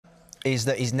is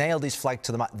that he's nailed his flag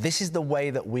to the mat. This is the way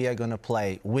that we are going to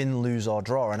play, win, lose or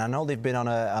draw. And I know they've been on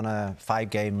a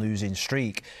 5-game losing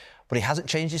streak, but he hasn't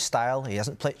changed his style. He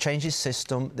hasn't changed his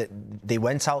system. They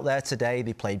went out there today.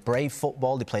 They played brave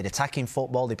football. They played attacking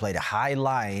football. They played a high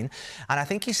line. And I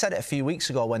think he said it a few weeks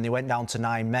ago when they went down to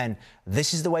 9 men.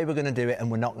 This is the way we're going to do it, and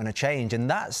we're not going to change. And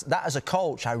that, as a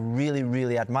coach, I really,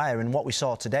 really admire. And what we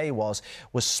saw today was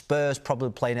Spurs probably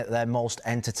playing at their most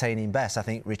entertaining best. I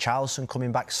think Richarlison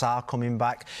coming back, Sarr coming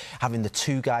back, having the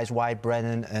 2 guys wide,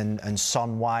 Brennan and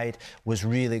Son wide, was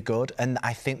really good. And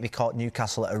I think they caught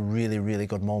Newcastle at a really, really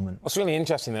good moment. What's really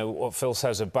interesting, though, what Phil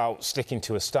says about sticking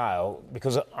to a style,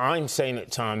 because I'm saying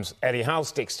at times Eddie Howe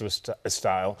sticks to a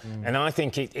style, and I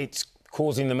think it's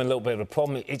causing them a little bit of a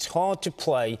problem. It's hard to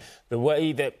play the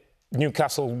way that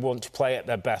Newcastle want to play at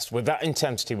their best, with that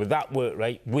intensity, with that work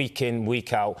rate, week in,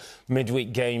 week out,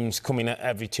 midweek games coming at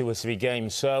every 2 or 3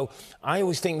 games. So I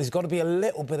always think there's got to be a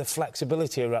little bit of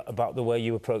flexibility about the way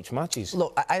you approach matches.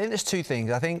 Look, I think there's 2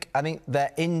 things. I think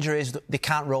their injuries, they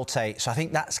can't rotate, so I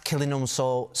think that's killing them.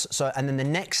 So and then the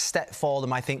next step for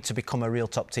them, I think, to become a real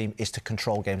top team is to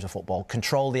control games of football,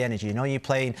 control the energy. You know, you're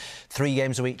playing 3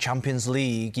 games a week, Champions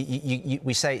League.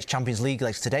 We say it's Champions League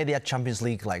legs. Today they had Champions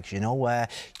League legs. You know, where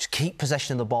just keep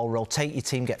possession of the ball, rotate your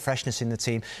team, get freshness in the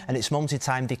team, and it's moment in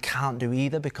time they can't do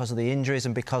either because of the injuries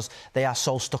and because they are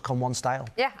so stuck on one style.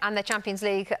 Yeah, and the Champions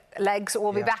League legs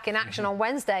will be back in action on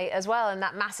Wednesday as well in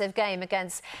that massive game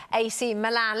against AC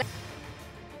Milan.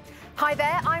 Hi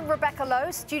there, I'm Rebecca Lowe,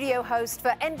 studio host for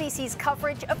NBC's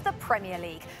coverage of the Premier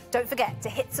League. Don't forget to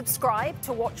hit subscribe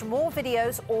to watch more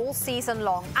videos all season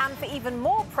long. And for even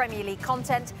more Premier League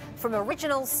content, from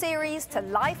original series to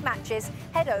live matches,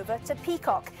 head over to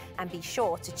Peacock. And be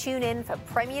sure to tune in for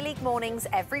Premier League mornings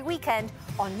every weekend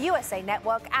on USA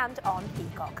Network and on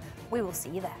Peacock. We will see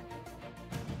you there.